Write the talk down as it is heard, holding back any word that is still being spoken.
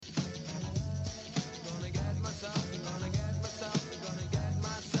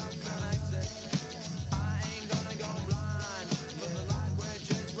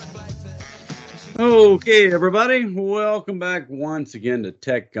Okay, everybody, welcome back once again to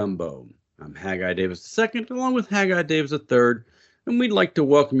Tech Gumbo. I'm Haggai Davis II, along with Haggai Davis III, and we'd like to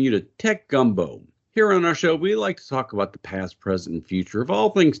welcome you to Tech Gumbo. Here on our show, we like to talk about the past, present, and future of all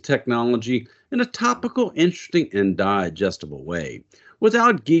things technology in a topical, interesting, and digestible way.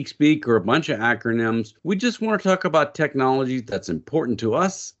 Without geek speak or a bunch of acronyms, we just want to talk about technology that's important to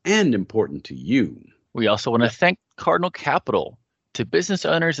us and important to you. We also want to thank Cardinal Capital. To business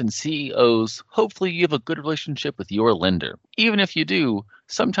owners and CEOs, hopefully you have a good relationship with your lender. Even if you do,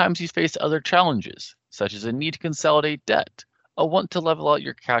 sometimes you face other challenges, such as a need to consolidate debt, a want to level out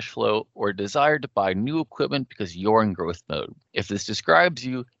your cash flow, or a desire to buy new equipment because you're in growth mode. If this describes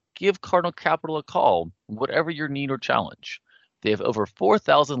you, give Cardinal Capital a call, whatever your need or challenge. They have over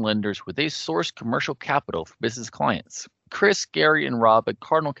 4,000 lenders where they source commercial capital for business clients. Chris, Gary, and Rob at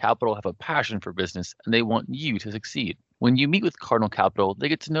Cardinal Capital have a passion for business, and they want you to succeed. When you meet with Cardinal Capital, they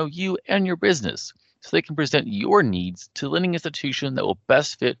get to know you and your business, so they can present your needs to a lending institution that will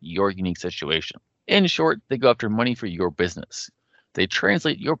best fit your unique situation. In short, they go after money for your business. They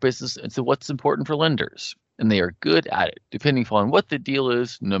translate your business into what's important for lenders, and they are good at it. Depending upon what the deal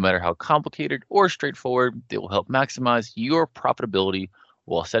is, no matter how complicated or straightforward, they will help maximize your profitability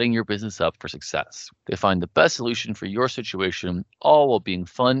while setting your business up for success. They find the best solution for your situation, all while being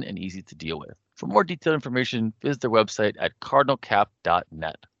fun and easy to deal with. For more detailed information, visit their website at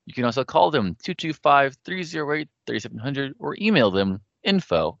cardinalcap.net. You can also call them 225-308-3700 or email them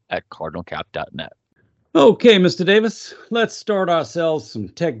info@cardinalcap.net. Okay, Mr. Davis, let's start ourselves some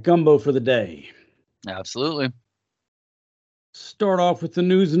tech gumbo for the day. Absolutely. Start off with the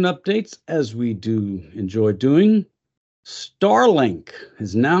news and updates, as we do enjoy doing. Starlink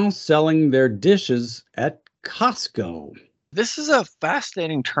is now selling their dishes at Costco. This is a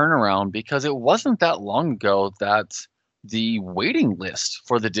fascinating turnaround because it wasn't that long ago that the waiting list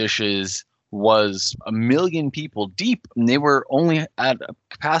for the dishes was 1 million people deep, and they were only at a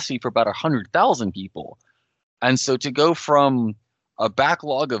capacity for about 100,000 people. And so to go from a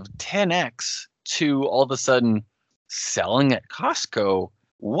backlog of 10x to all of a sudden selling at Costco,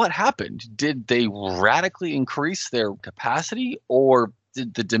 what happened? Did they radically increase their capacity, or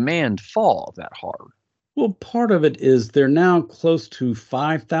did the demand fall that hard? Well, part of it is they're now close to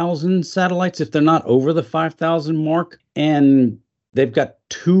 5,000 satellites, if they're not over the 5,000 mark. And they've got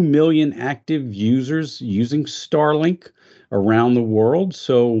 2 million active users using Starlink around the world.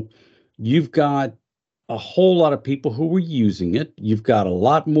 So you've got a whole lot of people who are using it. You've got a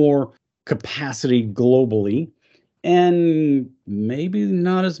lot more capacity globally, and maybe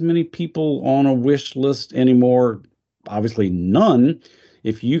not as many people on a wish list anymore. Obviously, none.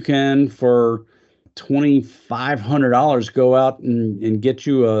 If you can, for $2,500, go out and get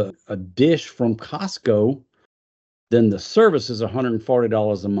you a dish from Costco, then the service is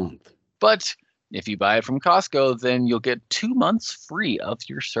 $140 a month. But if you buy it from Costco, then you'll get 2 months free of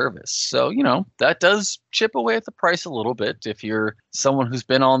your service. So, that does chip away at the price a little bit if you're someone who's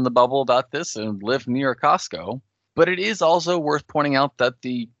been on the bubble about this and live near a Costco. But it is also worth pointing out that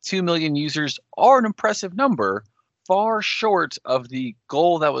the 2 million users are an impressive number, far short of the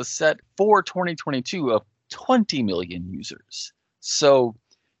goal that was set for 2022 of 20 million users. So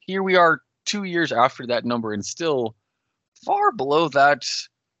here we are 2 years after that number and still far below that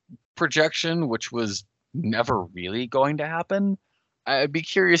projection, which was never really going to happen. I'd be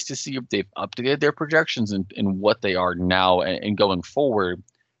curious to see if they've updated their projections and what they are now and going forward.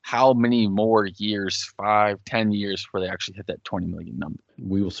 How many more years, 5, 10 years, before they actually hit that 20 million number?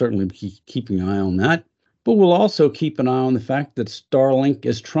 We will certainly be keeping an eye on that. But we'll also keep an eye on the fact that Starlink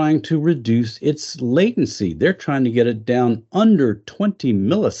is trying to reduce its latency. They're trying to get it down under 20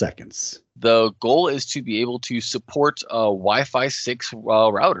 milliseconds. The goal is to be able to support Wi-Fi 6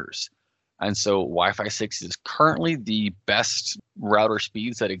 routers. And so Wi-Fi 6 is currently the best router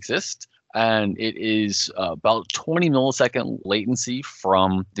speeds that exist. And it is about 20 millisecond latency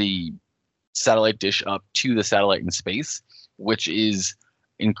from the satellite dish up to the satellite in space, which is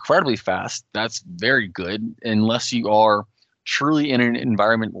incredibly fast. That's very good, unless you are truly in an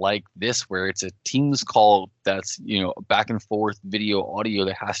environment like this where it's a Teams call that's back and forth video audio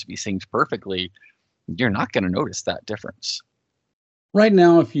that has to be synced perfectly. You're not going to notice that difference. Right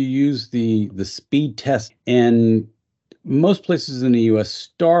now, if you use the speed test, and most places in the US,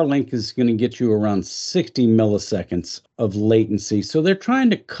 Starlink is going to get you around 60 milliseconds of latency. So they're trying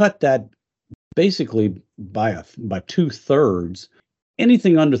to cut that basically by 2/3.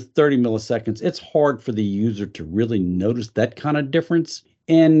 Anything under 30 milliseconds, it's hard for the user to really notice that kind of difference.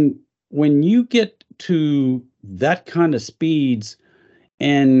 And when you get to that kind of speeds,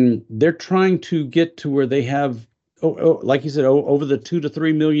 and they're trying to get to where they have, like you said, over the 2 to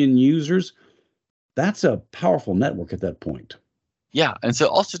 3 million users, That's a powerful network at that point. Yeah, and so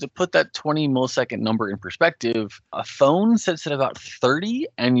also to put that 20 millisecond number in perspective, a phone sits at about 30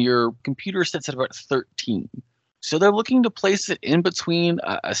 and your computer sits at about 13. So they're looking to place it in between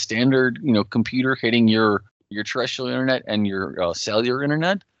a standard, computer hitting your terrestrial internet and your cellular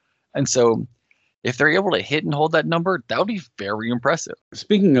internet. And so if they're able to hit and hold that number, that would be very impressive.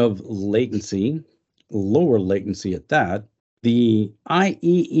 Speaking of latency, lower latency at that, the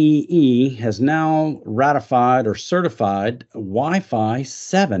IEEE has now ratified or certified Wi-Fi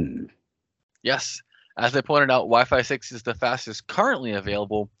 7. Yes, as I pointed out, Wi-Fi 6 is the fastest currently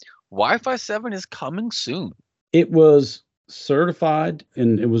available. Wi-Fi 7 is coming soon. It was certified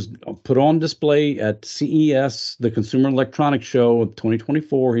and it was put on display at CES, the Consumer Electronics Show of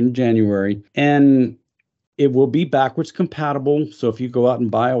 2024 in January. And it will be backwards compatible. So if you go out and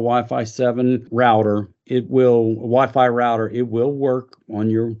buy a Wi-Fi 7 router, Wi-Fi router, it will work on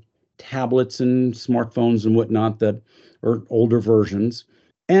your tablets and smartphones and whatnot that are older versions.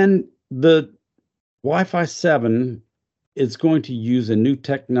 And the Wi-Fi 7 is going to use a new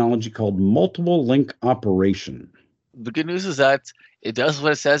technology called multiple link operation. The good news is that it does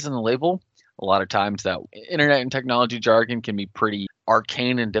what it says in the label. A lot of times that internet and technology jargon can be pretty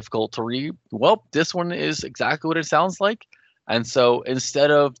arcane and difficult to read. Well, this one is exactly what it sounds like. And so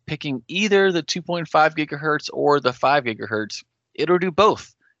instead of picking either the 2.5 gigahertz or the 5 gigahertz, it'll do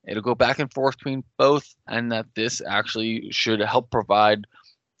both. It'll go back and forth between both, and that this actually should help provide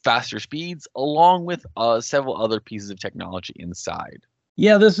faster speeds along with several other pieces of technology inside.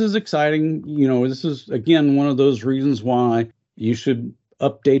 Yeah, this is exciting. This is, again, one of those reasons why you should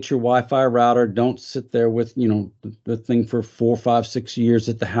update your Wi-Fi router. Don't sit there with, the thing for 4, 5, 6 years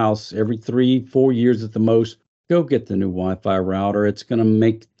at the house. Every 3, 4 years at the most, go get the new Wi-Fi router. It's going to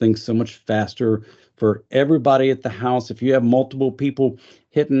make things so much faster for everybody at the house. If you have multiple people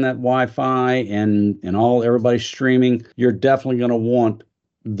hitting that Wi-Fi and everybody's streaming, you're definitely going to want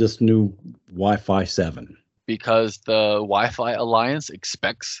this new Wi-Fi 7. Because the Wi-Fi Alliance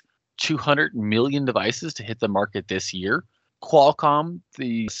expects 200 million devices to hit the market this year. Qualcomm,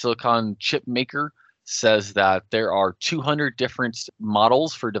 the silicon chip maker, says that there are 200 different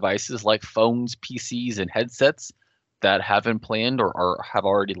models for devices like phones, PCs, and headsets that have been planned or have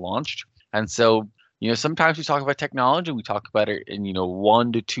already launched. And so, sometimes we talk about technology, we talk about it in,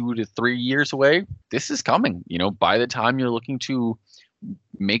 1 to 2 to 3 years away. This is coming. By the time you're looking to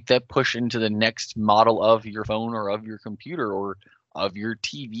make that push into the next model of your phone or of your computer or of your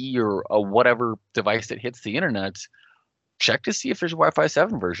TV or whatever device that hits the internet, check to see if there's a Wi-Fi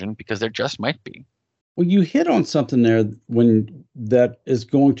 7 version, because there just might be. Well, you hit on something there that is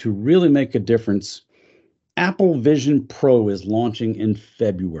going to really make a difference. Apple Vision Pro is launching in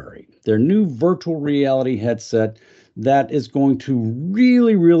February. Their new virtual reality headset that is going to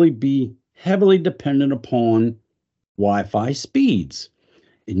really, really be heavily dependent upon Wi-Fi speeds.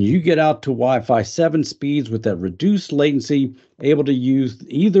 And you get out to Wi-Fi 7 speeds with that reduced latency, able to use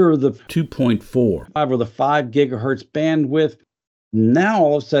either the 2.4 or the 5 gigahertz bandwidth. Now,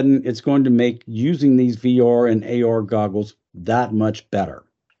 all of a sudden, it's going to make using these VR and AR goggles that much better.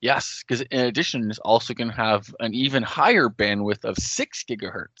 Yes, because in addition, it's also going to have an even higher bandwidth of 6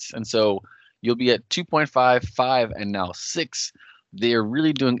 gigahertz. And so you'll be at 2.5, 5, and now 6. They're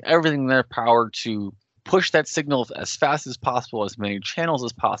really doing everything in their power to push that signal as fast as possible, as many channels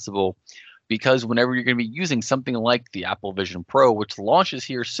as possible, because whenever you're going to be using something like the Apple Vision Pro, which launches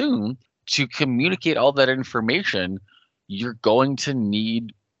here soon, to communicate all that information, you're going to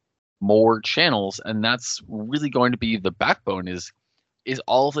need more channels. And that's really going to be the backbone is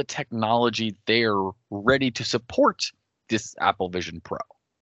all the technology there ready to support this Apple Vision Pro.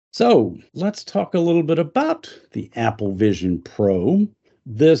 So let's talk a little bit about the Apple Vision Pro.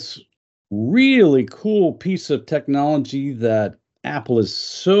 This really cool piece of technology that Apple is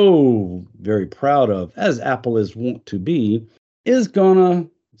so very proud of, as Apple is wont to be, is gonna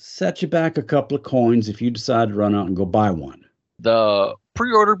set you back a couple of coins if you decide to run out and go buy one. The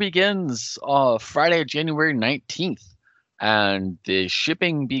pre-order begins Friday, January 19th, and the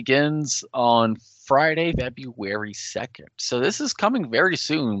shipping begins on Friday, February 2nd. So this is coming very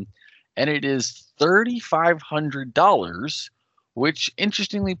soon, and it is $3,500, which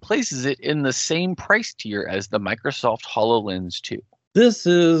interestingly places it in the same price tier as the Microsoft HoloLens 2. This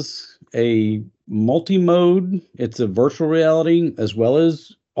is a multi-mode. It's a virtual reality as well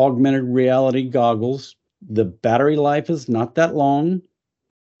as augmented reality goggles. The battery life is not that long.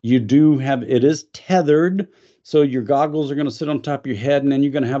 It is tethered, so your goggles are going to sit on top of your head, and then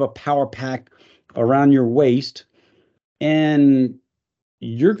you're going to have a power pack around your waist. And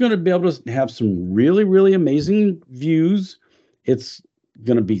you're going to be able to have some really, really amazing views. It's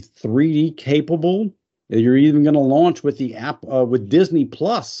going to be 3D capable. You're even going to launch with the app with Disney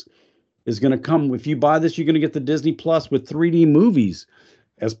Plus is going to come. If you buy this, you're going to get the Disney Plus with 3D movies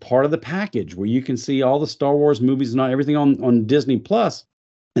as part of the package, where you can see all the Star Wars movies and everything on Disney Plus.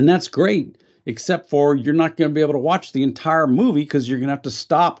 And that's great, except for you're not going to be able to watch the entire movie because you're going to have to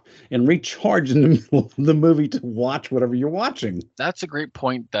stop and recharge in the middle of the movie to watch whatever you're watching. That's a great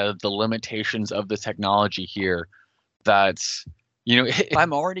point, that the limitations of the technology here, that, if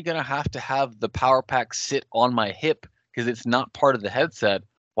I'm already going to have the power pack sit on my hip because it's not part of the headset,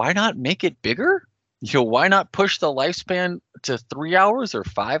 why not make it bigger? Why not push the lifespan to 3 hours or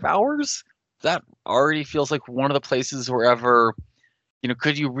 5 hours? That already feels like one of the places wherever,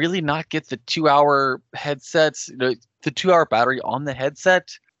 could you really not get the 2-hour headsets, the 2-hour battery on the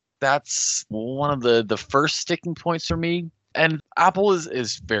headset? That's one of the first sticking points for me. And Apple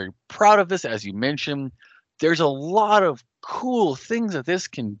is very proud of this, as you mentioned. There's a lot of cool things that this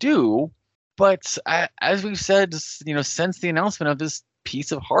can do, but as we've said, since the announcement of this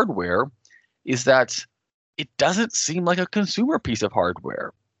piece of hardware, is that it doesn't seem like a consumer piece of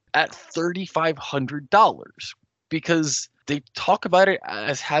hardware at $3,500, because they talk about it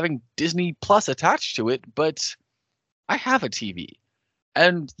as having Disney Plus attached to it, but I have a TV.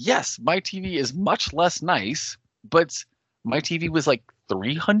 And yes, my TV is much less nice, but my TV was like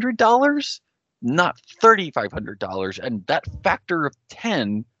 $300, not $3,500. And that factor of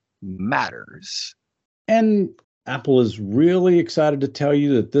 10 matters. And Apple is really excited to tell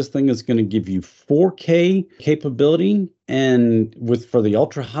you that this thing is going to give you 4K capability and for the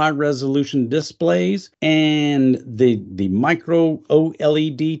ultra high resolution displays, and the micro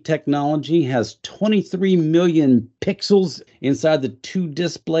OLED technology has 23 million pixels inside the two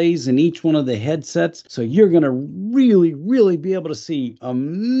displays in each one of the headsets. So you're going to really, really be able to see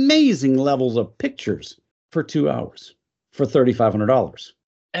amazing levels of pictures for 2 hours for $3,500.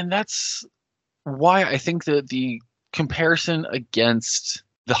 And that's why I think that the comparison against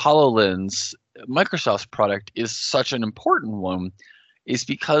the HoloLens, Microsoft's product, is such an important one, is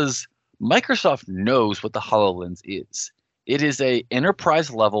because Microsoft knows what the HoloLens is. It is a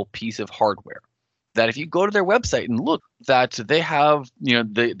enterprise level piece of hardware that if you go to their website and look, that they have,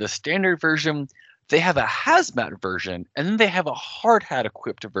 the standard version, they have a hazmat version, and then they have a hard hat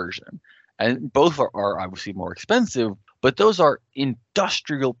equipped version. And both are obviously more expensive, but those are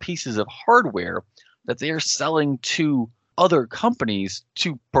industrial pieces of hardware that they are selling to other companies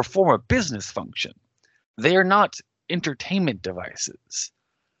to perform a business function. They are not entertainment devices.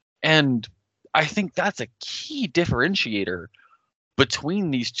 And I think that's a key differentiator between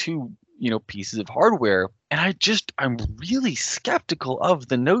these two, pieces of hardware. And I'm really skeptical of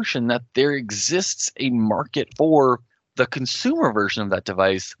the notion that there exists a market for the consumer version of that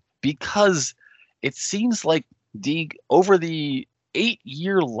device, because it seems like over the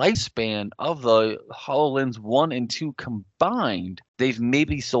 8-year lifespan of the HoloLens 1 and 2 combined, they've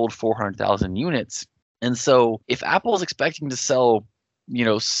maybe sold 400,000 units. And so if Apple is expecting to sell,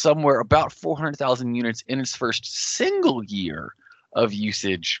 somewhere about 400,000 units in its first single year of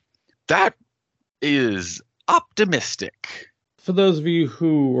usage, that is optimistic. For those of you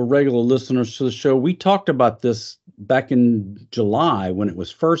who are regular listeners to the show, we talked about this back in July when it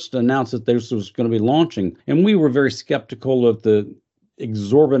was first announced that this was going to be launching. And we were very skeptical of the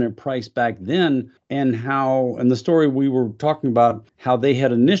exorbitant price back then, and the story we were talking about, how they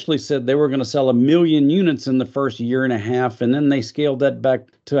had initially said they were going to sell 1 million units in the first year and a half, and then they scaled that back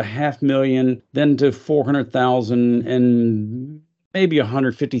to 500,000, then to 400,000, and maybe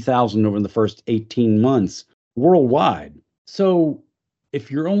 150,000 over the first 18 months worldwide. So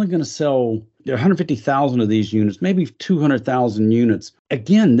if you're only going to sell 150,000 of these units, maybe 200,000 units,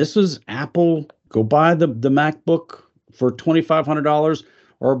 again, this was Apple. Go buy the MacBook for $2,500,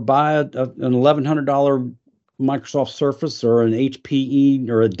 or buy an $1,100 Microsoft Surface or an HPE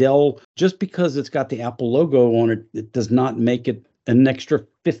or a Dell. Just because it's got the Apple logo on it, it does not make it an extra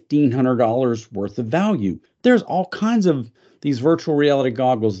 $1,500 worth of value. There's all kinds of these virtual reality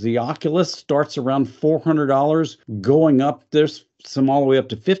goggles. The Oculus starts around $400, going up. There's some all the way up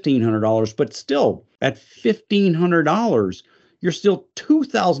to $1,500, but still at $1,500, you're still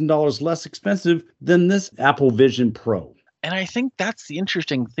 $2,000 less expensive than this Apple Vision Pro. And I think that's the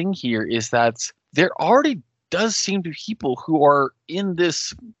interesting thing here, is that there already does seem to be people who are in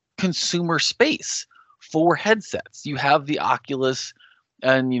this consumer space for headsets. You have the Oculus,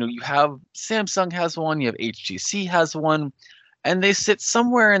 and you have Samsung has one, you have HTC has one, and they sit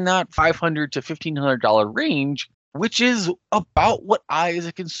somewhere in that $500 to $1,500 range, which is about what I as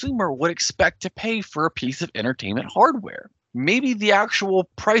a consumer would expect to pay for a piece of entertainment hardware. Maybe the actual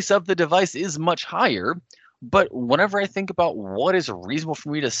price of the device is much higher, But whenever I think about what is reasonable for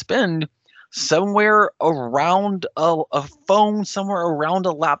me to spend, somewhere around a phone, somewhere around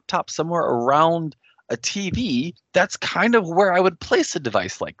a laptop, somewhere around a TV, that's kind of where I would place a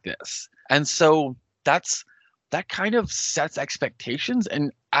device like this. And so that's that kind of sets expectations,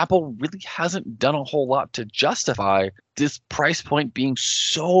 and Apple really hasn't done a whole lot to justify this price point being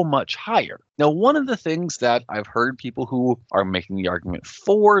so much higher. Now, one of the things that I've heard people who are making the argument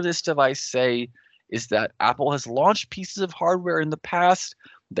for this device say is that Apple has launched pieces of hardware in the past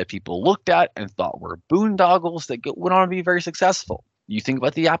that people looked at and thought were boondoggles that went on to be very successful. You think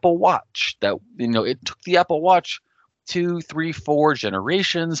about the Apple Watch, that it took the Apple Watch 2, 3, 4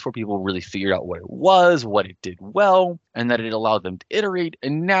 generations where people really figured out what it was, what it did well, and that it allowed them to iterate.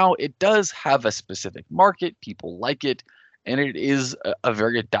 And now it does have a specific market. People like it, and it is a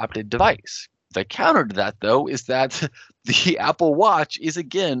very adopted device. The counter to that, though, is that the Apple Watch is,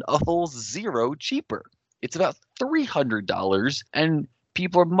 again, a whole zero cheaper. It's about $300, and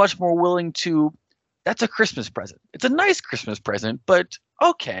people are much more willing to. That's a Christmas present. It's a nice Christmas present, but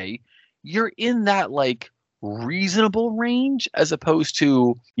okay, you're in that like reasonable range as opposed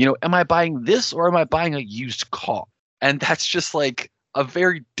to, am I buying this or am I buying a used car? And that's just like a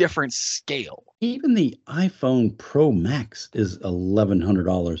very different scale. Even the iPhone Pro Max is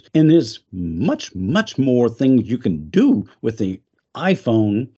 $1,100. And there's much, much more things you can do with the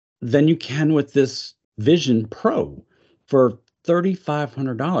iPhone than you can with this Vision Pro for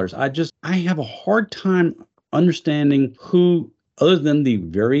 $3,500. I have a hard time understanding who, other than the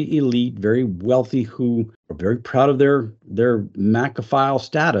very elite, very wealthy, who are very proud of their Macophile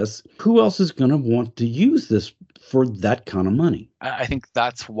status, who else is going to want to use this for that kind of money? I think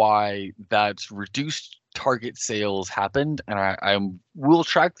that's why that reduced target sales happened, and I will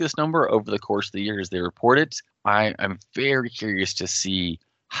track this number over the course of the year as they report it. I'm very curious to see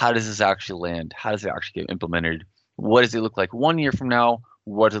how does this actually land? How does it actually get implemented? What does it look like 1 year from now?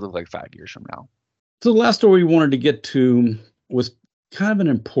 What does it look like 5 years from now? So the last story we wanted to get to was kind of an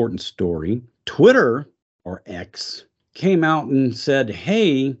important story. Twitter, or X, came out and said,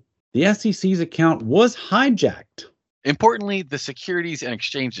 hey, the SEC's account was hijacked. Importantly, the Securities and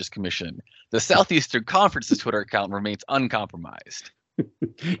Exchanges Commission, the Southeastern Conference's Twitter account remains uncompromised.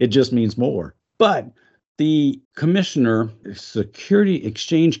 It just means more. But the commissioner, Security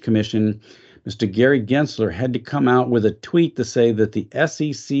Exchange Commission, Mr. Gary Gensler, had to come out with a tweet to say that the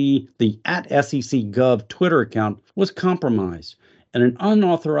SEC, the @SEC.gov Twitter account was compromised, and an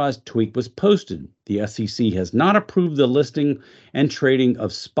unauthorized tweet was posted. The SEC has not approved the listing and trading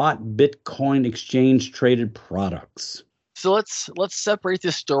of spot Bitcoin exchange traded products. So let's separate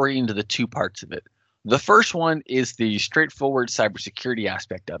this story into the two parts of it. The first one is the straightforward cybersecurity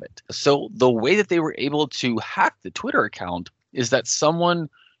aspect of it. So the way that they were able to hack the Twitter account is that someone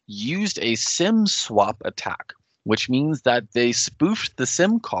used a SIM swap attack, which means that they spoofed the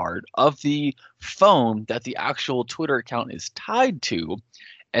SIM card of the phone that the actual Twitter account is tied to,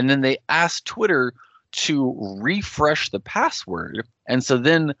 and then they asked Twitter to refresh the password. And so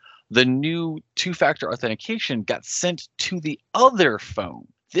then the new two-factor authentication got sent to the other phone.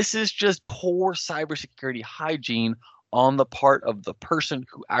 This is just poor cybersecurity hygiene on the part of the person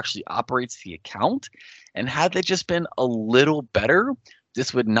who actually operates the account. And had they just been a little better,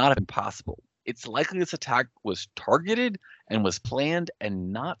 this would not have been possible. It's likely this attack was targeted and was planned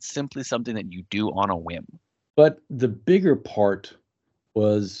and not simply something that you do on a whim. But the bigger part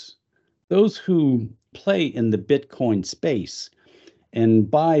was those who play in the Bitcoin space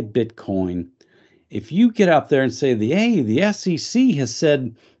and buy Bitcoin. If you get out there and say, the SEC has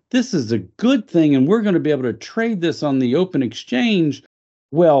said this is a good thing and we're going to be able to trade this on the open exchange,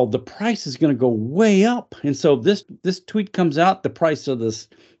 well, the price is going to go way up. And so this tweet comes out, the price of the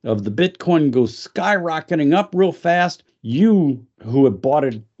Bitcoin goes skyrocketing up real fast. You who have bought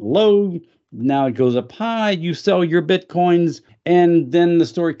it low, now it goes up high. You sell your Bitcoins, and then the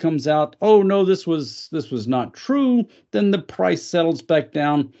story comes out, oh no, this was not true. Then the price settles back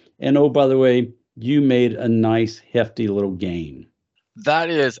down, and oh, by the way, you made a nice hefty little gain. That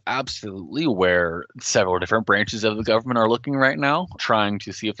is absolutely where several different branches of the government are looking right now, trying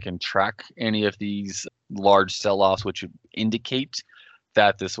to see if they can track any of these large sell-offs, which would indicate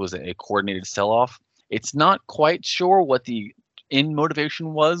that this was a coordinated sell-off. It's not quite sure what the end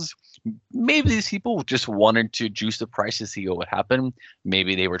motivation was. Maybe these people just wanted to juice the price to see what would happen.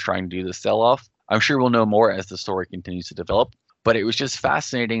 Maybe they were trying to do the sell-off. I'm sure we'll know more as the story continues to develop. But it was just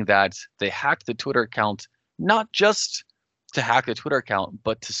fascinating that they hacked the Twitter account, not just to hack the Twitter account,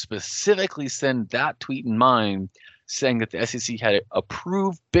 but to specifically send that tweet in mind saying that the SEC had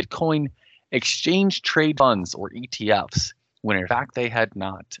approved Bitcoin exchange trade funds, or ETFs, when in fact they had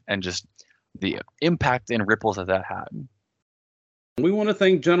not. And just the impact and ripples that had. We want to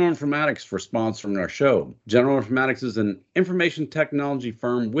thank General Informatics for sponsoring our show. General Informatics is an information technology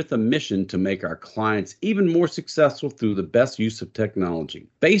firm with a mission to make our clients even more successful through the best use of technology.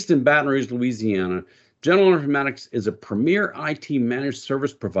 Based in Baton Rouge, Louisiana, General Informatics is a premier IT managed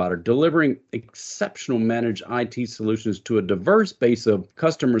service provider delivering exceptional managed IT solutions to a diverse base of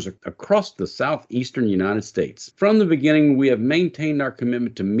customers across the southeastern United States. From the beginning, we have maintained our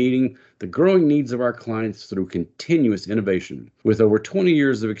commitment to meeting the growing needs of our clients through continuous innovation. With over 20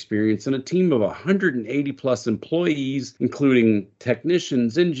 years of experience and a team of 180 plus employees, including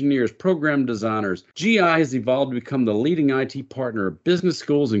technicians, engineers, program designers, GI has evolved to become the leading IT partner of business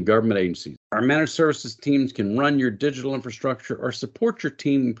schools and government agencies. Our managed services teams can run your digital infrastructure or support your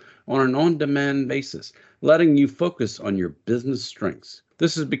team on an on-demand basis, letting you focus on your business strengths.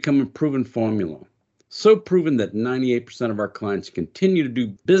 This has become a proven formula. So proven that 98% of our clients continue to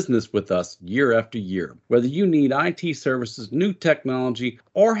do business with us year after year. Whether you need IT services, new technology,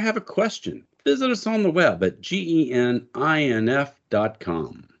 or have a question, visit us on the web at geninf.com.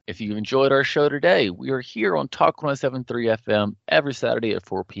 If you enjoyed our show today, we are here on Talk 107.3 FM every Saturday at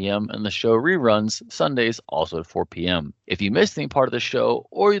 4 p.m. and the show reruns Sundays also at 4 p.m. If you missed any part of the show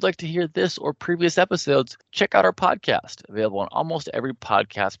or you'd like to hear this or previous episodes, check out our podcast, available on almost every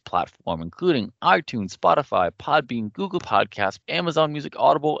podcast platform, including iTunes, Spotify, Podbean, Google Podcasts, Amazon Music,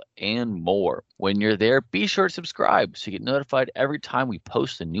 Audible, and more. When you're there, be sure to subscribe so you get notified every time we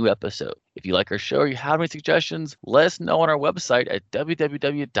post a new episode. If you like our show or you have any suggestions, let us know on our website at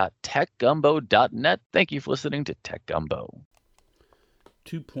www.techgumbo.net. Thank you for listening to Tech Gumbo.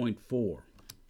 2.4